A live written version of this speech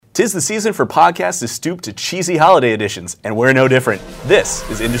'Tis the season for podcasts to stoop to cheesy holiday editions, and we're no different. This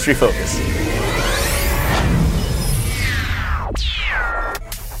is Industry Focus.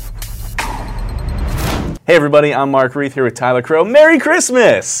 Hey everybody, I'm Mark Reith here with Tyler Crow. Merry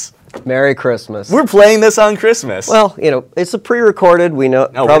Christmas! Merry Christmas. We're playing this on Christmas. Well, you know, it's a pre-recorded. We know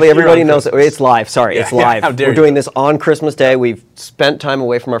No, probably we're here everybody on knows it. Christmas. It's live. Sorry, Yeah, it's live. how dare We're you. doing this on Christmas Day. We've spent time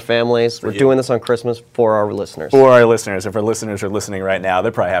away from our families. We're you. doing this on Christmas for our listeners. For our listeners, if our listeners are listening right now,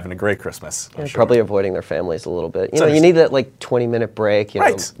 they're probably having a great Christmas. I'm Yeah, sure. probably avoiding their families a little bit. You know, you understandable. need that like 20-minute break. You know,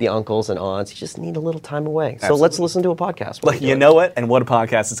 Right. the uncles and aunts. You just need a little time away. So Absolutely. let's listen to a podcast. while we do You it. know what? And what a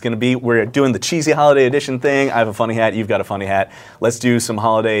podcast it's going to be. We're doing the cheesy holiday edition thing. I have a funny hat. You've got a funny hat. Let's do some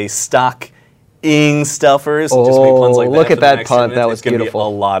holiday stocking stuffers. Just make puns like that look for at the that next pun. 10 minutes. That was It's gonna beautiful.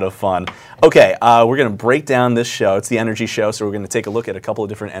 Be a lot of fun. Okay, we're going to break down this show. It's the energy show, so we're going to take a look at a couple of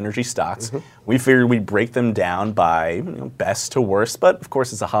different energy stocks. Mm-hmm. We figured we'd break them down by best to worst, but of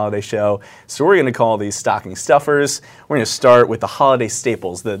course it's a holiday show, so we're going to call these stocking stuffers. We're going to start with the holiday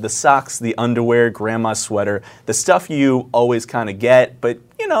staples, the socks, the underwear, grandma's sweater, the stuff you always kind of get, but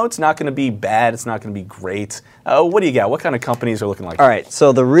it's not going to be bad, it's not going to be great. What do you got? What kind of companies are looking like? All right,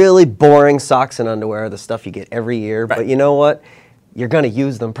 so the really boring socks and underwear are the stuff you get every year, Right. but you know what? You're going to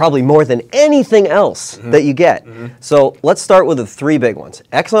use them probably more than anything else that you get. So let's start with the three big ones.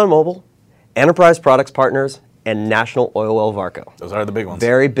 ExxonMobil, Enterprise Products Partners, and National Oilwell Varco. Those are the big ones.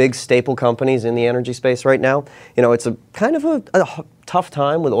 Very big staple companies in the energy space right now. You know, it's a kind of a tough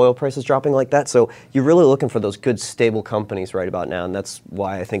time with oil prices dropping like that, so you're really looking for those good stable companies right about now, and that's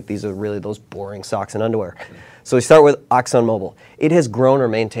why I think these are really those boring socks and underwear. So we start with ExxonMobil. It has grown or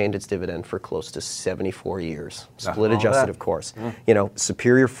maintained its dividend for close to 74 years. Split all adjusted, that. of course. You know,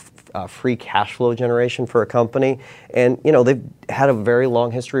 superior free cash flow generation for a company, and they've had a very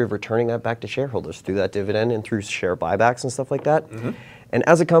long history of returning that back to shareholders through that dividend and through share buybacks and stuff like that. And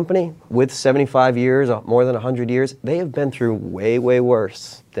as a company with 75 years, more than 100 years, they have been through way, way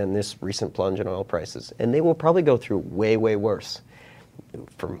worse than this recent plunge in oil prices. And they will probably go through way, way worse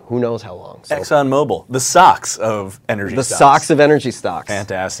for who knows how long. So ExxonMobil, the socks of energy the stocks. socks of energy stocks.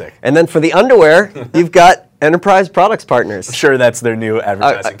 Fantastic. And then for the underwear, you've got Enterprise Products Partners. I'm sure that's their new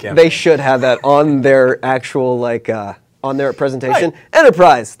advertising campaign. They should have that on their actual, on their presentation. Right.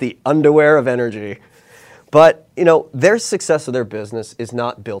 Enterprise, the underwear of energy. But, their success of their business is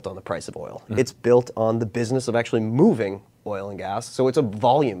not built on the price of oil. It's built on the business of actually moving oil and gas. So it's a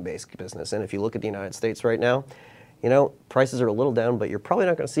volume-based business. And if you look at the United States right now, prices are a little down, but you're probably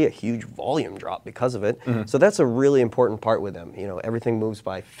not going to see a huge volume drop because of it. So that's a really important part with them. Everything moves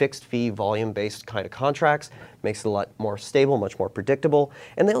by fixed fee, volume-based kind of contracts, makes it a lot more stable, much more predictable.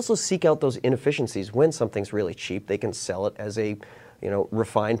 And they also seek out those inefficiencies. When something's really cheap, they can sell it as a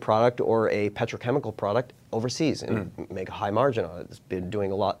refined product or a petrochemical product overseas and make a high margin on it. It's been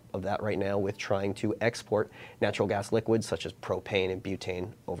doing a lot of that right now with trying to export natural gas liquids such as propane and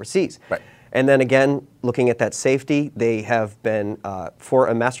butane overseas. Right. And then again, looking at that safety, they have been, for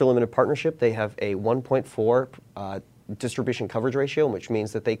a master limited partnership, they have a 1.4 distribution coverage ratio, which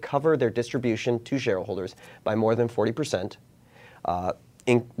means that they cover their distribution to shareholders by more than 40%.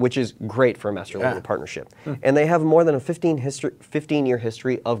 Which is great for a master limited partnership. And they have more than a 15-year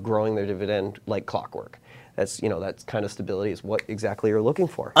history of growing their dividend like clockwork. That's, that kind of stability is what exactly you're looking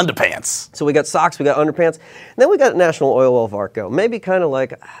for. Underpants. So we got socks, we got underpants, and then we got National Oilwell Varco. Maybe kind of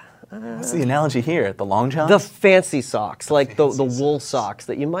like What's the analogy here? The long john? the fancy socks, like the wool socks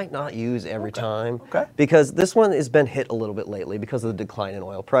that you might not use every time. Okay. Because this one has been hit a little bit lately because of the decline in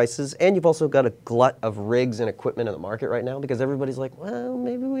oil prices. And you've also got a glut of rigs and equipment in the market right now because everybody's like, well,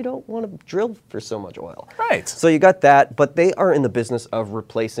 maybe we don't want to drill for so much oil. Right. So you got that, but they are in the business of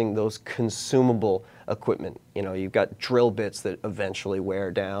replacing those consumable equipment. You've got drill bits that eventually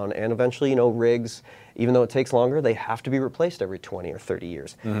wear down, and eventually, rigs, even though it takes longer, they have to be replaced every 20 or 30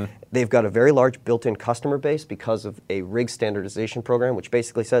 years. They've got a very large built-in customer base because of a rig standardization program, which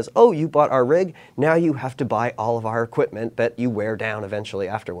basically says, oh, you bought our rig, now you have to buy all of our equipment that you wear down eventually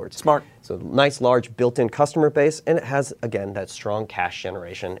afterwards. Smart. So nice, large built-in customer base, and it has, again, that strong cash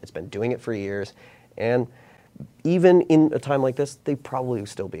generation. It's been doing it for years, and even in a time like this, they probably will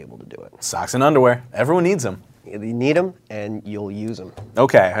still be able to do it. Socks and underwear. Everyone needs them. You need them, and you'll use them.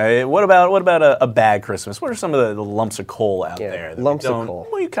 Okay. What about a bad Christmas? What are some of the lumps of coal out there? That lumps of coal.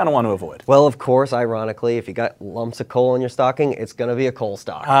 Well, you kind of want to avoid. Well, of course, ironically, if you got lumps of coal in your stocking, it's going to be a coal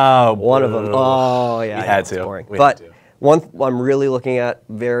stock. Oh, one of them. Oh, yeah. We had it's to. boring. We But had to. one I'm really looking at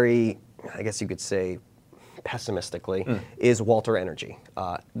very, I guess you could say, pessimistically, is Walter Energy.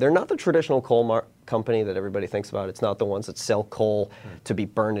 They're not the traditional coal company that everybody thinks about. It's not the ones that sell coal to be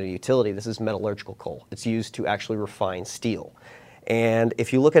burned in a utility. This is metallurgical coal. It's used to actually refine steel. And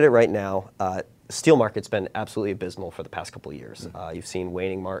if you look at it right now, the steel market's been absolutely abysmal for the past couple of years. You've seen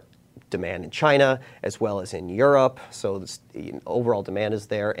waning demand in China as well as in Europe, so the overall demand is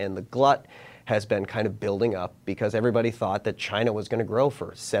there, and the glut has been kind of building up because everybody thought that China was going to grow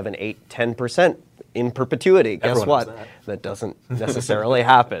for 7, 8, 10% in perpetuity. Guess Everyone what? knows that. That doesn't necessarily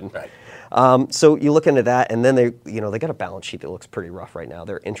happen. Right. So you look into that, and then they got a balance sheet that looks pretty rough right now.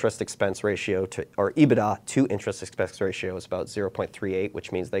 Their interest expense ratio or EBITDA to interest expense ratio is about 0.38,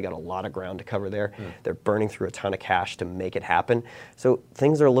 which means they got a lot of ground to cover there. They're burning through a ton of cash to make it happen. So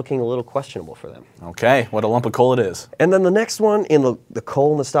things are looking a little questionable for them. Okay, what a lump of coal it is. And then the next one, in the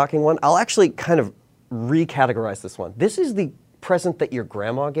coal and the stocking one, I'll actually kind of recategorize this one. This is the present that your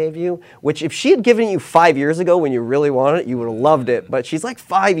grandma gave you, which if she had given you 5 years ago when you really wanted it, you would have loved it. But she's like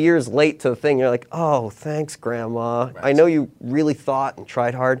 5 years late to the thing. You're like, oh, thanks, Grandma. Right. I know you really thought and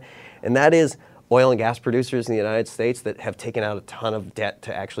tried hard. And that is oil and gas producers in the United States that have taken out a ton of debt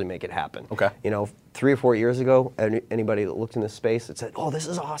to actually make it happen. Okay. 3 or 4 years ago, anybody that looked in this space that said, oh, this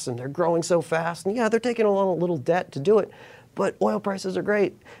is awesome. They're growing so fast. And yeah, they're taking on a little debt to do it. But oil prices are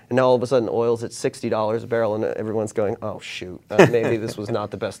great. And now all of a sudden oil's at $60 a barrel and everyone's going, oh, shoot, maybe this was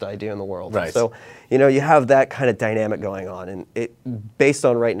not the best idea in the world. Right. So, you have that kind of dynamic going on. And based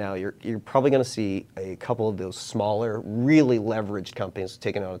on right now, you're probably going to see a couple of those smaller, really leveraged companies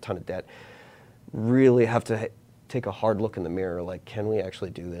taking out a ton of debt really have to take a hard look in the mirror, like, can we actually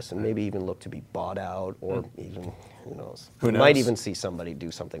do this? And maybe even look to be bought out or even, who knows? Who knows? Might even see somebody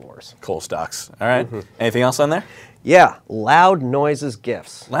do something worse. Coal stocks. All right. Anything else on there? Yeah, loud noises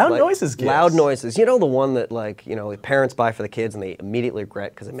gifts. Loud noises gifts. Loud noises. You know the one that parents buy for the kids and they immediately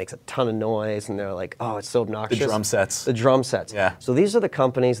regret because it makes a ton of noise and they're like, oh, it's so obnoxious. The drum sets. The drum sets. Yeah. So these are the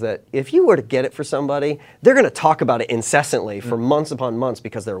companies that if you were to get it for somebody, they're going to talk about it incessantly for months upon months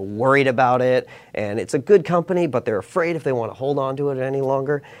because they're worried about it and it's a good company, but they're afraid if they want to hold on to it any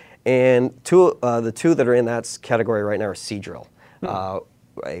longer. And the two that are in that category right now are Seadrill,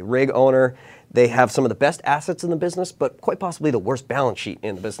 a rig owner. They have some of the best assets in the business, but quite possibly the worst balance sheet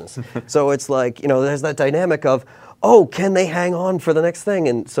in the business. So it's like, there's that dynamic of, oh, can they hang on for the next thing?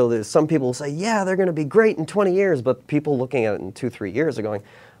 And so there's some people who say, yeah, they're going to be great in 20 years, but people looking at it in 2-3 years are going,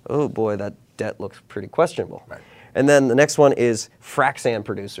 oh boy, that debt looks pretty questionable. Right. And then the next one is frac sand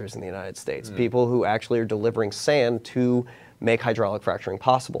producers in the United States, people who actually are delivering sand to make hydraulic fracturing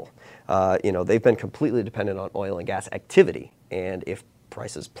possible. They've been completely dependent on oil and gas activity. And if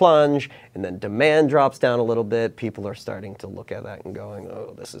prices plunge and then demand drops down a little bit, people are starting to look at that and going,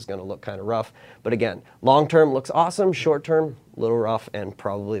 oh, this is going to look kind of rough. But again, long term looks awesome, short term, a little rough, and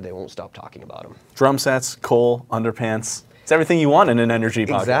probably they won't stop talking about them. Drum sets, coal, underpants. It's everything you want in an energy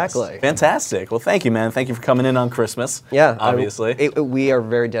podcast. Exactly. Fantastic. Well, thank you, man. Thank you for coming in on Christmas. Yeah. Obviously. We are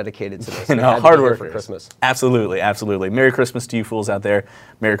very dedicated to this. Hard work for Christmas. Absolutely, absolutely. Merry Christmas to you fools out there.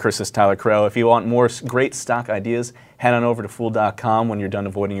 Merry Christmas, Tyler Crow. If you want more great stock ideas, head on over to Fool.com when you're done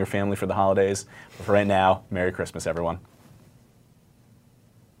avoiding your family for the holidays. But for right now, Merry Christmas, everyone.